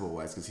basketball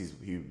wise because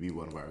he'd be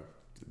one of our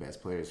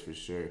best players for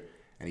sure,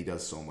 and he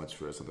does so much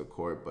for us on the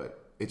court.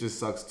 But it just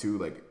sucks too,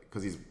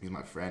 because he's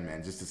my friend,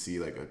 man. Just to see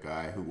a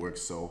guy who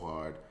works so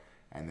hard,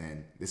 and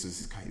then this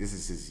is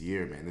his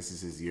year, man. This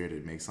is his year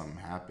to make something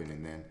happen,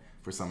 and then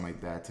for something like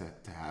that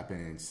to happen,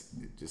 and it's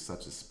just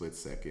such a split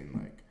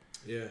second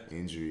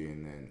injury,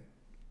 and then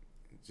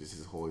just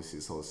his whole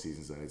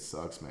season's done. It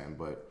sucks, man.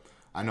 But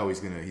I know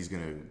he's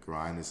gonna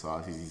grind this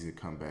off. He's gonna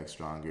come back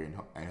stronger,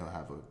 and he'll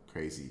have a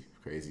crazy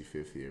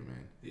 5th year,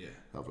 man. Yeah,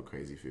 he'll have a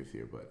crazy 5th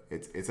year. But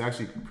it's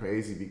actually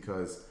crazy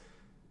because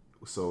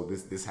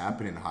this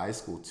happened in high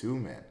school too,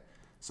 man.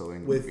 So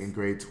in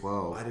grade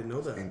 12, I didn't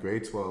know that. In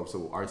grade 12,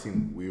 so our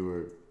team we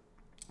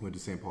went to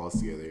St. Paul's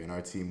together, and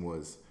our team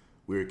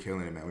we were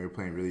killing it, man. We were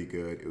playing really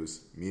good. It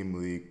was me and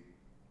Malik,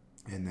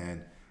 and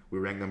then we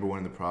were ranked number 1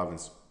 in the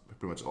province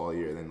pretty much all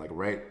year. And then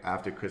right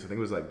after Christmas, I think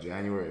it was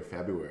January or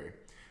February,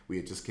 we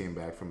had just came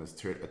back from a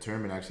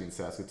tournament actually in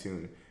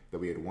Saskatoon that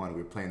we had won.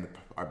 We were playing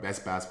our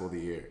best basketball of the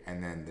year,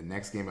 and then the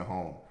next game at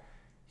home,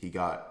 he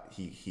got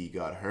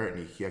hurt,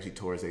 and he actually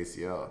tore his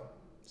ACL.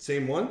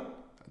 Same one?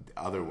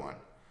 The other one.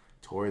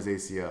 Tore his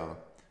ACL,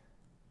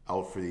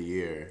 out for the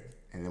year,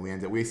 and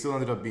then we still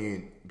ended up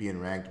being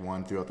ranked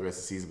 1 throughout the rest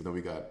of the season, but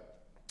then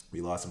we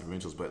lost some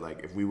provincials. But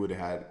if we would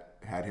have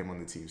had him on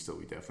the team still,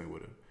 we definitely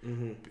would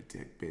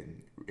have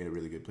been in a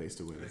really good place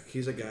to win.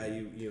 He's a guy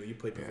you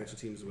played provincial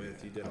teams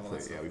with. You did all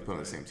that stuff. Yeah, we played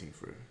on the same team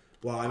for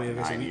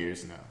 9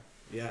 years now.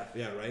 Yeah,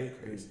 right.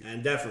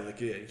 And definitely,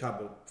 you talk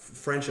about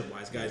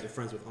friendship-wise, guys you're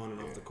friends with on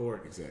and off the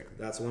court. Exactly.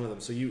 That's one of them.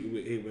 So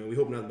we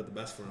hope nothing but the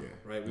best for him,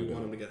 right? We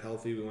want him to get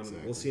healthy.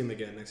 We'll see him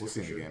again next year.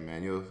 We'll see him again,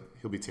 man.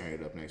 He'll be tearing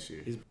it up next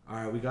year. All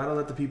right, we gotta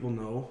let the people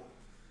know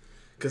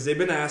because they've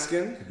been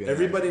asking.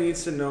 Everybody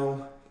needs to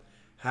know.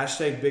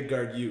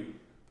 #BigGuardU.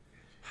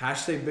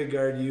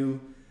 #BigGuardU.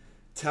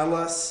 Tell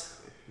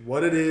us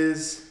what it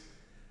is.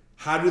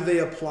 How do they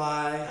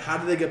apply? How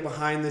do they get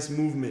behind this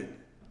movement?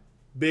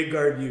 Big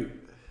Guard U.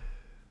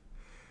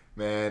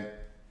 Man,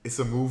 it's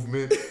a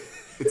movement.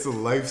 It's a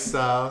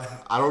lifestyle.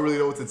 I don't really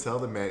know what to tell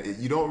them, man.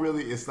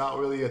 It's not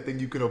really a thing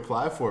you can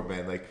apply for,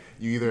 man.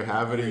 You either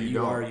have it or you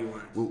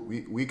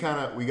don't. We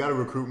got a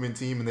recruitment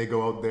team, and they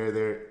go out there.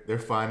 They're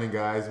finding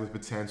guys with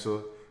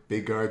potential.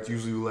 Big guards,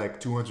 usually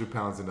 200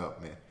 pounds and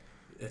up, man.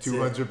 That's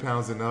 200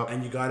 pounds and up.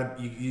 And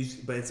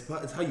but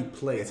it's how you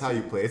play. It's how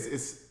you play.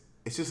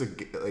 It's just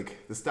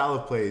the style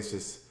of play is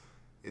just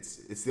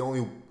it's the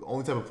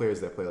only type of players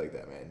that play like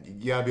that, man.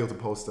 You gotta be able to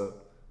post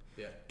up.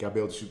 Yeah. Gotta be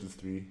able to shoot the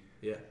 3.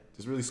 Yeah.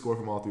 Just really score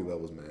from all 3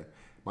 levels, man.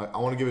 I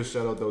want to give a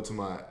shout out though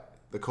to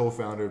the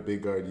co-founder of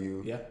Big Guard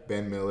U,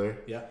 Ben Miller.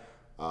 Yeah.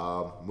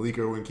 Malik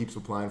Irwin keeps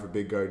applying for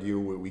Big Guard U.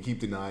 We keep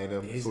denying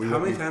him. How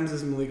many times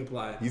has Malik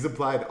applied? He's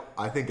applied,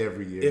 I think,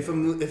 every year. If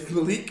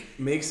Malik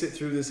makes it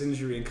through this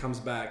injury and comes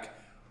back,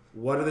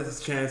 what are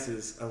the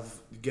chances of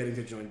getting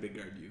to join Big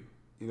Guard U?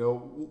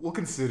 We'll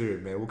consider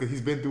it, man.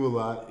 He's been through a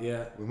lot.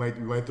 Yeah. We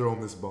might throw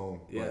him this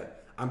bone. Yeah.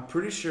 I'm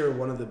pretty sure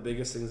one of the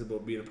biggest things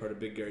about being a part of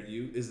Big Guard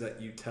U is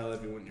that you tell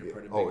everyone you're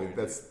part of Big Guard.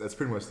 That's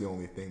pretty much the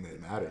only thing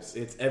that matters.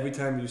 It's every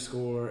time you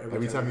score.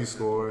 Every time you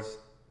score,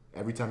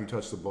 every time you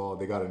touch the ball,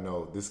 they got to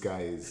know this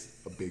guy is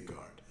a Big Guard.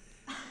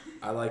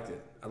 I liked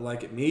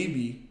it.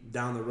 Maybe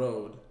down the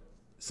road,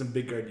 some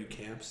Big Guard U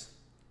camps.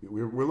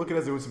 We're looking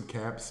at doing some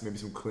camps, maybe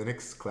some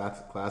clinics,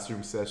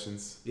 classroom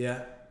sessions.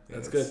 Yeah,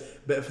 that's good.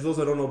 But for those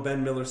that don't know,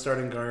 Ben Miller,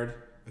 starting guard.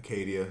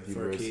 Acadia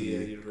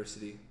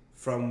University.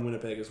 From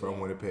Winnipeg as well.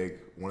 From Winnipeg,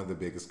 one of the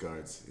biggest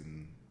guards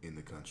in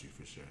the country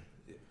for sure.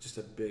 Just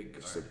a big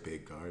guard. Just a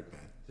big guard,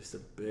 man. Just a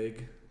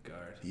big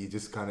guard.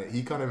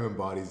 He kind of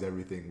embodies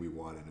everything we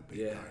want in a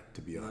big guard,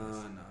 to be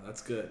honest. No,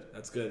 that's good.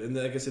 And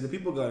like I said, the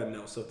people got to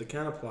know. So if they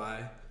can't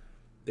apply,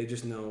 they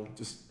just know.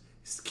 Just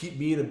keep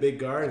being a big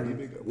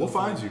guard. We'll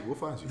find you.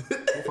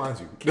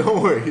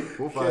 Don't worry.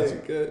 We'll find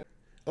you. Good.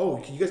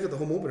 Oh, you guys got the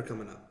home opener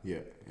coming up.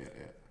 Yeah.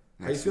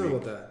 How you feeling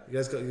about that? You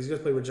guys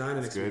play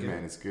Regina next week. It's good,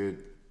 man. It's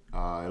good.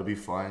 It'll be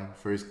fun.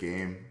 First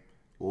game.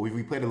 Well,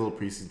 we played a little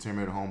preseason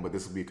tournament at home, but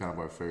this will be kind of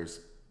our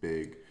first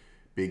big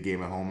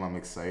game at home. I'm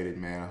excited,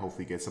 man.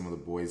 Hopefully get some of the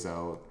boys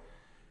out,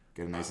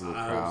 get a nice little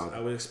crowd.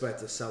 I would expect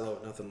to sell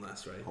out, nothing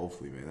less, right?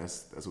 Hopefully, man.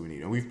 That's what we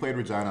need. And we've played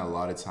Regina a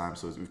lot of times,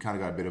 so we've kind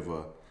of got a bit of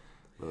a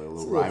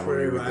little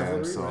rivalry with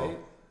them. So right?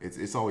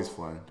 it's always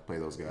fun to play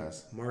those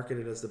guys.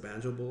 Marketed as the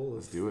Banjo Bowl.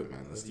 Let's do it,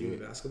 man. Let's do it.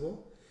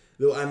 Basketball.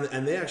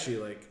 And they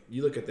actually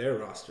you look at their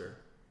roster.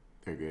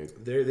 They're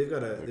good.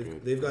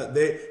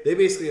 They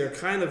basically are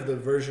kind of the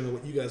version of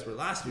what you guys were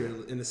last year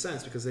in a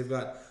sense, because they've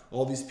got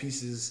all these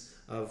pieces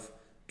of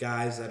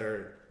guys that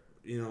are,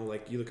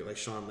 like you look at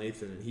Sean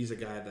Lathan, and he's a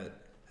guy that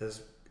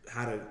has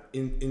had an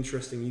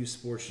interesting youth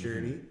sports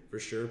journey for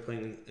sure,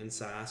 playing in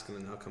Sask and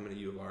then now coming to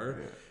U of R.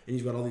 Yeah. And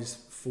you've got all these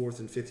 4th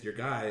and 5th year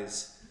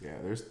guys. Yeah,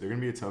 they're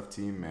gonna be a tough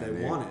team, man.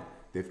 They want it.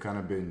 They've kind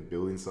of been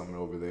building something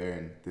over there,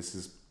 and this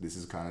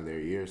is kind of their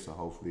year. So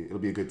hopefully it'll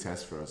be a good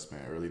test for us,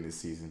 man, early in this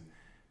season,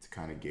 to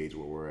kind of gauge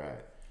where we're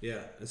at. Yeah,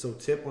 and so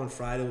tip on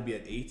Friday will be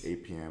at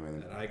 8 p.m.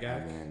 at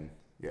IGAC. And then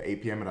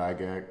 8 p.m. at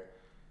IGAC,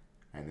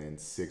 and then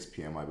 6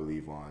 p.m. I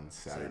believe on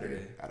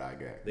Saturday at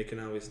IGAC. They can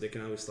always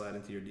slide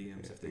into your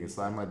DMs if they can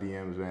slide my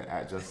DMs, man,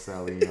 at Justus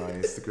Alleyn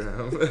on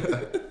Instagram.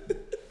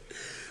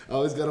 I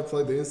always got to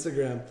plug the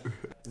Instagram.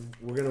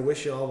 We're going to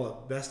wish you all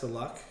the best of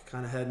luck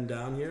kind of heading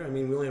down here. I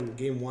mean, we only have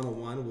game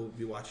 101. We'll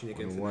be watching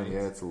again tonight.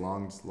 Yeah, it's a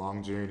long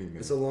journey, man.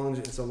 It's a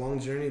long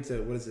journey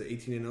to, what is it,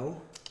 18-0?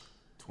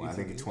 I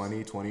think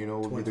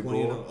 20-0 would be the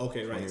 20 goal.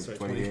 Okay, right.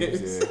 20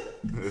 games, yeah.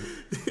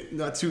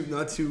 not too.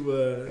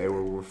 Hey,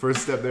 we're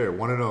first step there.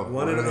 1-0.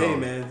 1-0. Hey,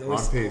 man.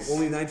 On pace.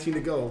 Only 19 to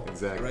go.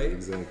 Exactly. Right?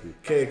 Exactly.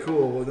 Okay,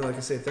 cool. Well, like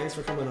I say, thanks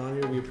for coming on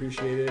here. We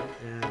appreciate it.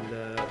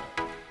 And,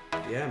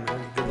 yeah,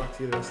 man, good luck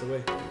to you the rest of the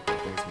way.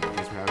 Thanks, man.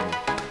 Thanks for having me.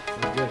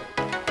 Sounds good.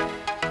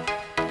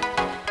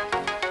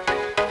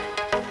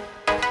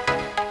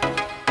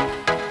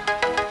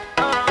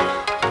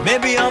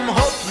 Maybe I'm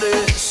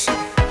hopeless.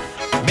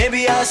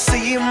 Maybe I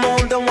see more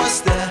than what's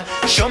there.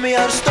 Show me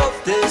how to stop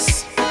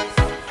this.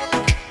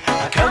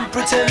 I can't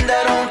pretend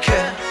I don't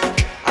care.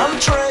 I'm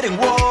treading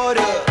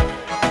water.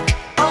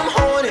 I'm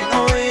holding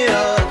on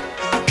you.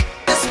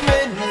 It's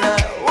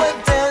midnight, we're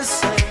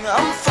dancing.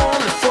 I'm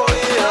falling for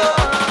you.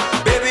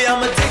 Baby,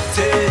 I'm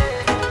addicted.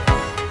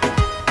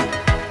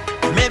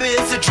 Maybe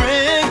it's a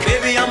drink.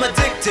 Baby, I'm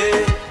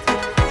addicted.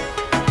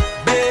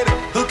 Baby,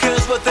 who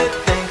cares what they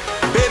think?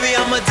 Baby,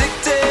 I'm addicted.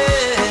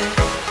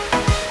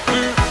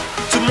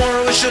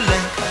 Tomorrow is your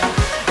link.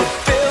 It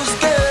feels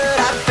good,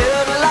 I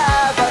feel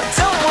alive. I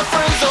tell my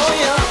friends, oh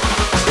yeah.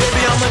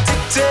 Baby, I'm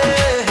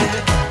addicted.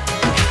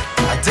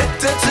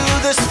 Addicted to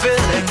this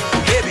feeling.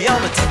 Baby,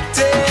 I'm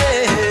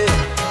addicted.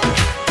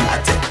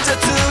 Addicted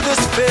to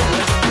this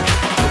feeling.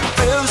 It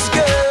feels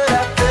good, I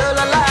feel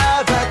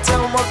alive. I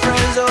tell my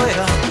friends, oh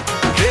yeah.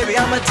 Baby,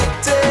 I'm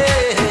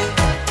addicted.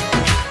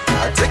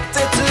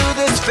 Addicted to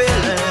this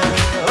feeling.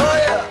 Oh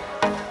yeah.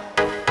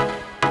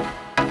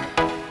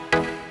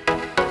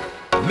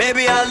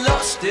 Maybe I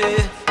lost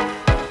it.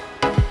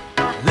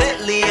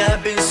 Lately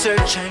I've been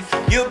searching.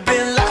 You've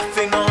been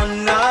laughing all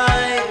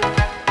night.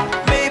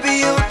 Maybe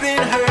you've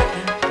been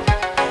hurting.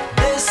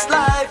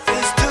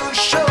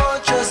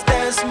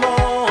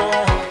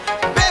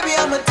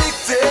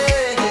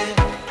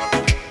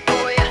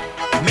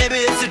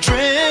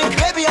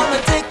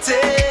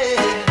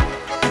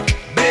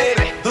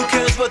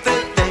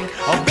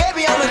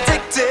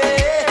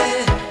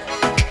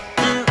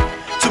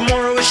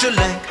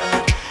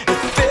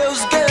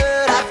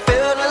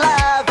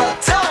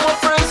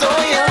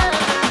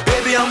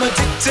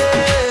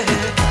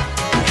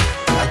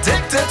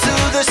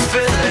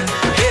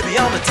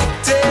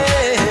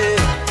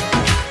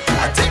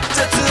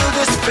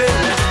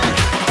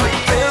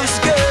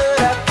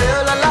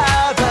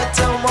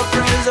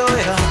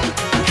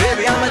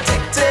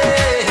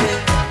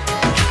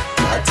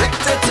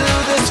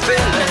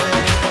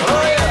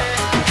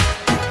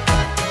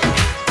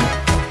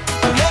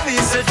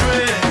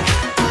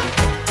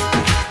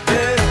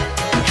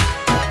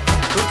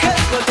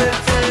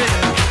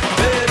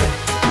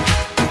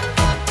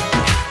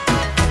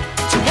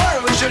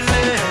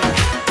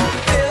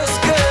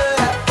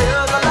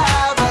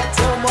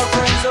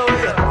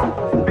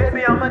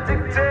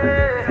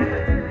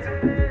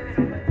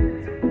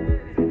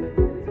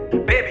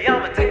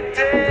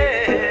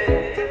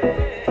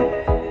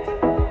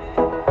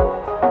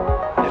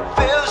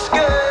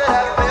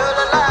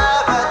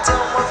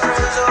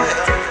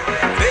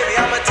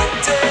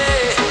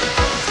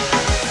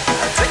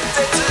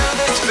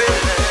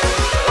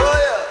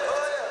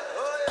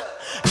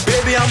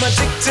 Baby, I'm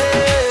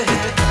addicted.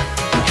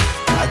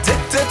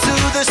 Addicted to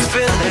this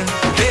feeling.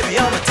 Baby,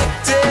 I'm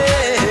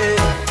addicted.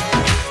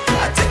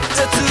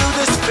 Addicted to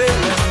this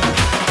feeling.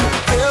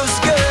 Feels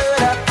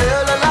good, I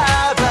feel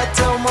alive. I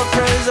tell my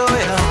friends, oh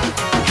yeah.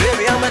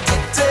 Baby, I'm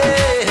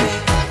addicted.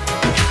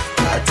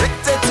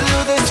 Addicted to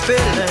this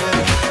feeling.